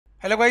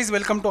Hello guys,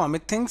 welcome to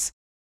Amit Things.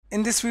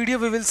 In this video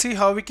we will see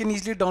how we can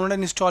easily download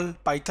and install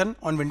Python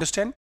on Windows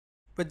 10.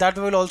 With that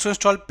we will also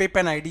install pip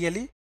and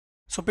IDLE.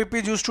 So pip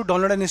is used to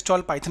download and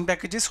install Python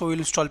packages, so we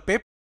will install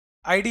pip.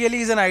 IDLE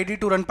is an ID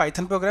to run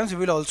Python programs. We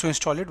will also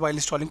install it while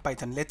installing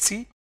Python. Let's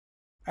see.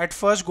 At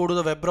first go to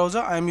the web browser.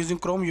 I am using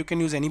Chrome, you can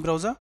use any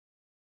browser.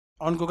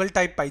 On Google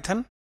type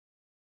Python.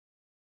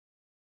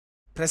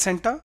 Press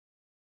enter.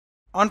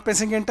 On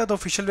pressing enter, the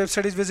official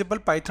website is visible,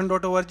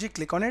 python.org.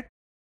 Click on it.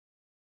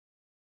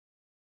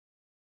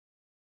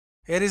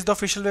 Here is the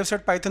official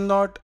website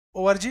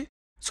python.org.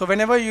 So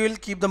whenever you will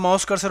keep the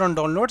mouse cursor on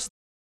downloads,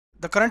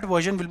 the current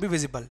version will be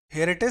visible.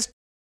 Here it is.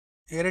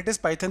 Here it is,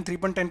 Python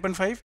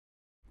 3.10.5.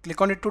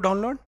 Click on it to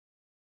download.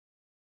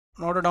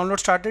 Now the download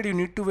started. You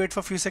need to wait for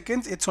a few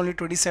seconds. It's only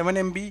 27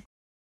 MB.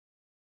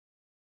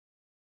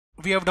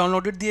 We have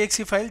downloaded the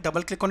exe file.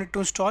 Double click on it to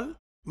install.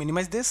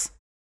 Minimize this.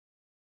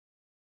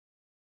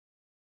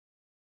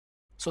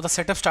 So the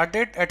setup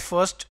started. At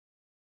first,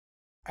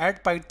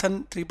 add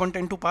Python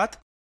 3.10 to path.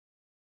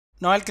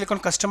 Now I'll click on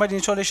customize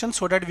installation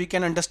so that we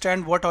can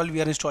understand what all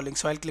we are installing.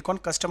 So I'll click on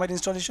customize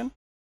installation.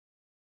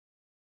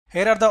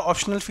 Here are the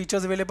optional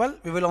features available.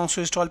 We will also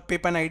install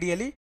pip and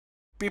IDLE.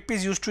 Pip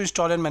is used to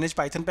install and manage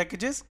Python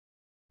packages,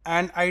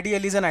 and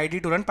IDLE is an ID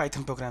to run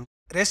Python program.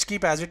 Rest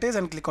keep as it is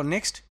and click on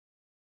next.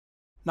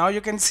 Now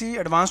you can see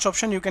advanced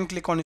option. You can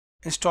click on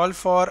install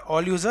for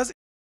all users.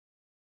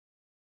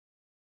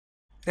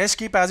 Rest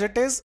keep as it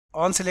is.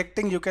 On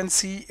selecting, you can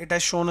see it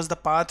has shown us the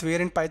path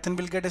wherein Python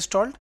will get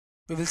installed.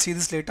 We will see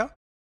this later.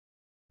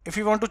 If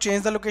you want to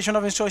change the location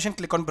of installation,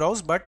 click on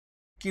browse, but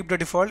keep the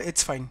default,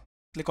 it's fine.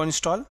 Click on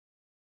install.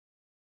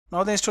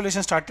 Now the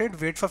installation started.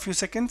 Wait for a few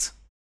seconds.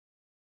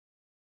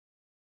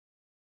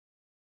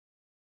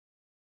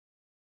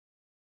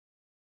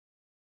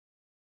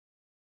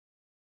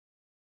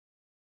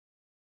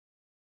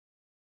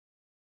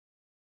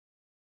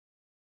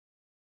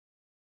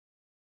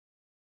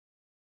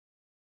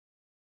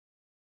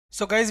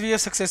 So guys, we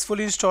have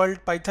successfully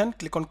installed Python.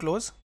 Click on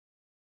close.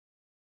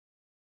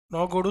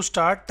 Now go to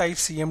start, type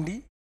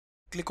cmd,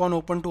 click on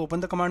open to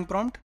open the command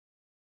prompt.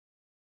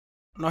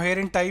 Now here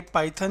in type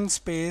python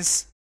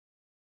space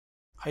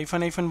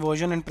 --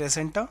 version and press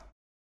enter.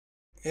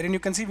 Herein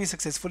you can see we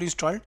successfully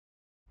installed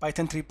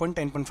Python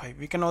 3.10.5.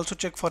 We can also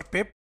check for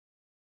pip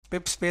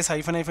space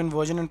 --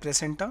 version and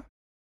press enter.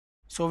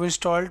 So we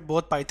installed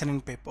both Python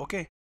and pip.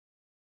 Okay.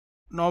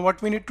 Now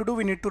what we need to do,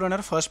 we need to run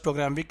our first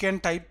program. We can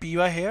type py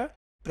here,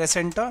 press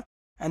enter,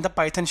 and the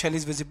Python shell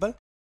is visible.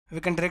 We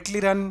can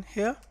directly run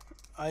here.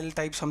 I'll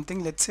type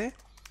something, let's say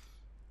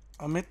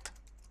Amit,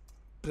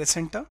 press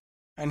enter,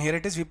 and here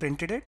it is, we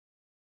printed it.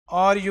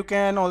 Or you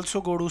can also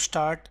go to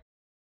start,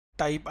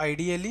 type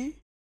IDLE.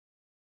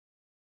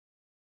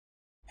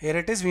 Here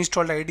it is, we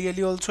installed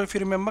IDLE also, if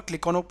you remember.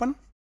 Click on open.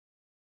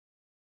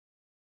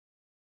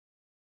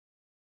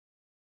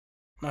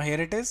 Now here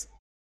it is.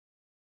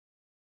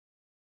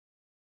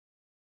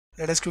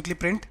 Let us quickly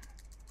print.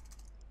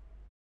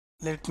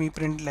 Let me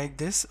print like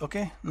this.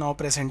 Okay, now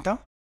press enter.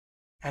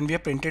 And we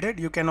have printed it.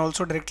 You can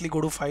also directly go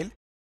to file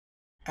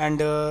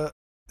and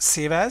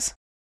save as.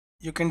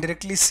 You can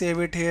directly save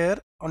it here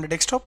on the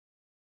desktop.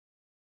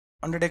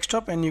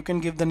 And you can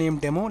give the name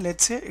demo.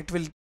 Let's say it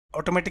will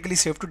automatically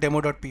save to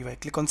demo.py.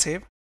 Click on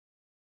save.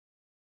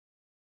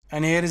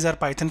 And here is our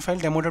Python file,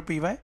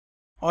 demo.py.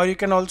 Or you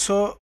can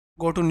also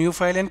go to new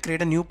file and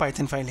create a new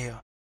Python file here.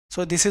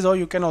 So this is how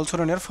you can also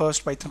run your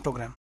first Python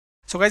program.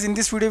 So guys, in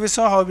this video we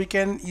saw how we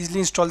can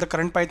easily install the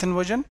current Python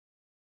version.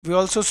 We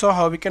also saw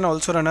how we can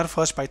also run our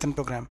first Python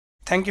program.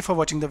 Thank you for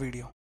watching the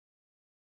video.